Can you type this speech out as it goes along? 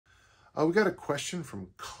We got a question from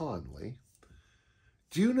Conley.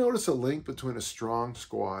 Do you notice a link between a strong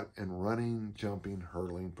squat and running, jumping,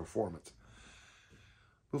 hurdling performance?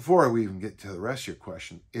 Before we even get to the rest of your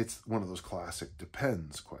question, it's one of those classic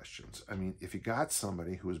depends questions. I mean, if you got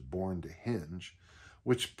somebody who was born to hinge,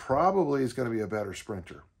 which probably is going to be a better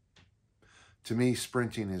sprinter. To me,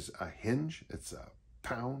 sprinting is a hinge. It's a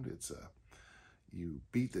pound. You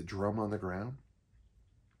beat the drum on the ground.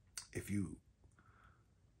 If you,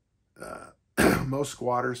 most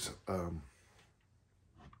squatters I've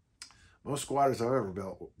ever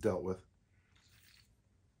dealt with,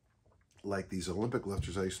 like these Olympic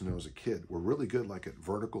lifters I used to know as a kid, were really good like at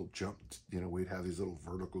vertical jump. We'd have these little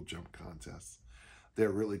vertical jump contests.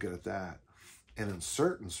 They're really good at that. And in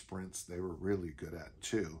certain sprints, they were really good at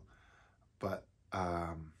too. But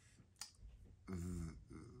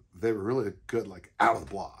they were really good like out of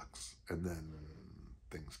the blocks. And then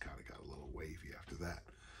things kind of got a little wavy after that.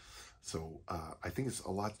 So I think it's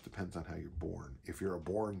a lot depends on how you're born. If you're a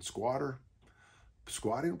born squatter,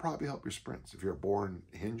 squatting will probably help your sprints. If you're a born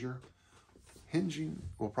hinger, hinging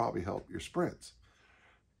will probably help your sprints.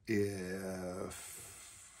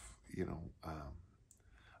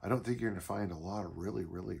 I don't think you're going to find a lot of really,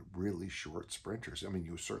 really, really short sprinters. I mean,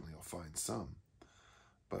 you certainly will find some,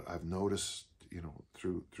 but I've noticed,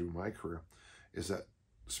 through my career, is that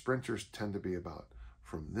sprinters tend to be about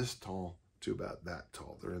from this tall to about that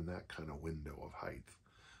tall. They're in that kind of window of height.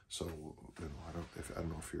 So, I don't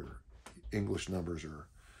know if your English numbers are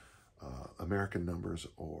American numbers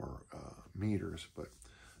or meters, but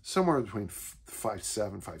somewhere between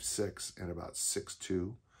 5'7", 5'6", and about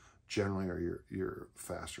 6'2", generally are your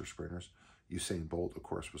faster sprinters. Usain Bolt, of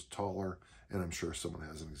course, was taller, and I'm sure someone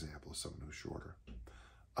has an example of someone who's shorter.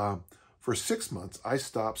 For 6 months, I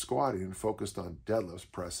stopped squatting and focused on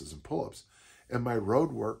deadlifts, presses, and pull-ups. And my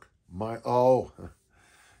road work,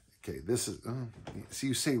 see,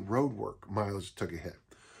 you say road work, mileage took a hit.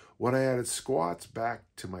 When I added squats back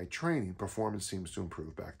to my training, performance seems to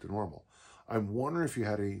improve back to normal. I'm wondering if you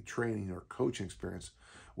had any training or coaching experience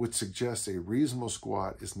which suggests a reasonable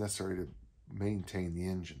squat is necessary to maintain the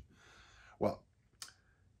engine. Well,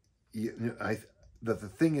 the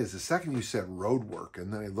thing is, the second you said road work,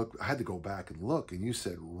 and then I had to go back and look, and you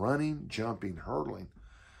said running, jumping, hurdling.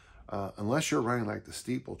 Unless you're running like the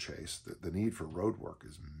steeplechase, the need for road work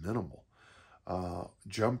is minimal.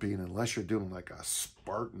 Jumping, unless you're doing like a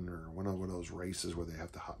Spartan or one of those races where they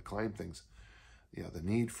have to climb things, the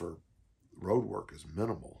need for road work is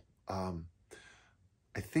minimal.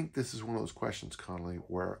 I think this is one of those questions, Connolly,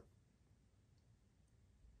 where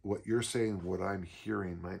what you're saying, what I'm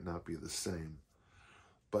hearing might not be the same.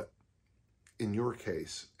 But in your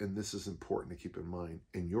case, and this is important to keep in mind,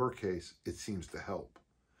 in your case, it seems to help.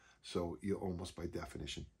 So you almost by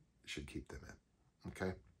definition should keep them in,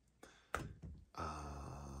 okay?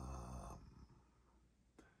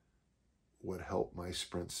 What helped my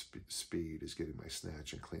sprint speed is getting my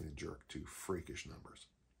snatch and clean and jerk to freakish numbers.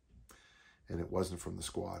 And it wasn't from the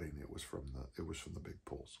squatting, it was from the big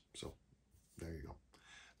pulls. So there you go.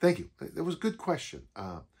 Thank you. That was a good question.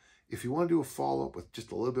 If you want to do a follow-up with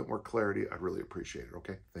just a little bit more clarity, I'd really appreciate it,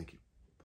 okay? Thank you.